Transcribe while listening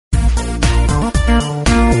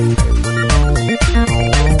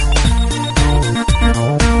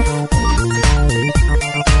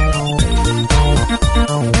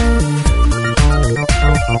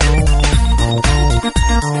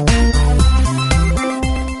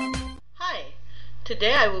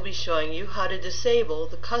Today I will be showing you how to disable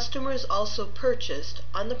the Customers Also Purchased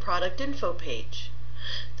on the product info page.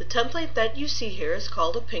 The template that you see here is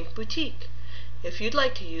called a Pink Boutique. If you'd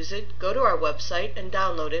like to use it, go to our website and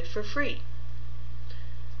download it for free.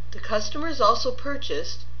 The Customers Also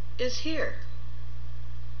Purchased is here.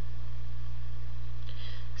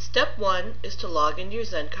 Step 1 is to log into your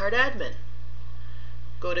ZenCard admin.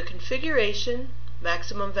 Go to Configuration,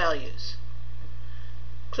 Maximum Values.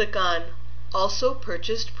 Click on Also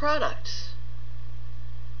Purchased Products.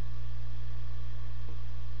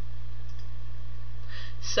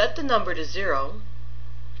 Set the number to 0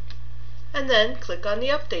 and then click on the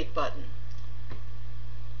Update button.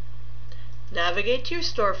 Navigate to your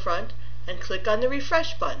storefront and click on the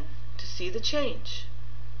Refresh button to see the change.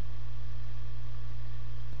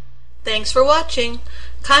 Thanks for watching.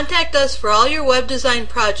 Contact us for all your web design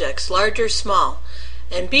projects, large or small.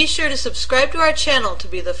 And be sure to subscribe to our channel to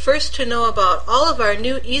be the first to know about all of our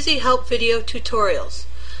new Easy Help video tutorials.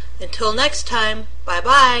 Until next time,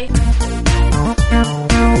 bye-bye.